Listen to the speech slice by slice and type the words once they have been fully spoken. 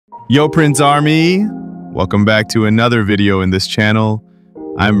Yo, Prince Army! Welcome back to another video in this channel.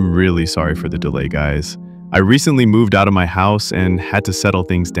 I'm really sorry for the delay, guys. I recently moved out of my house and had to settle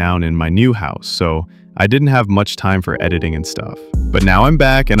things down in my new house, so I didn't have much time for editing and stuff. But now I'm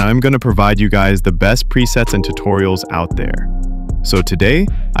back and I'm gonna provide you guys the best presets and tutorials out there. So today,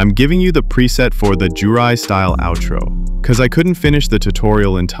 I'm giving you the preset for the Juraij style outro, cause I couldn't finish the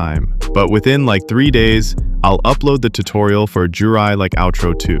tutorial in time, but within like 3 days, I'll upload the tutorial for Juraij-Like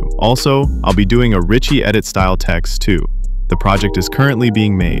outro too. Also, I'll be doing a Richie edit style text too. The project is currently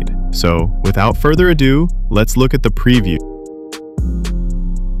being made. So, without further ado, let's look at the preview.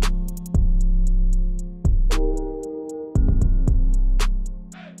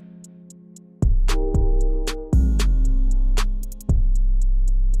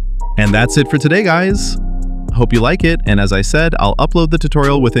 And that's it for today, guys. Hope you like it, and as I said, I'll upload the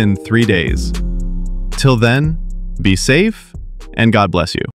tutorial within 3 days. Till then, be safe, and God bless you.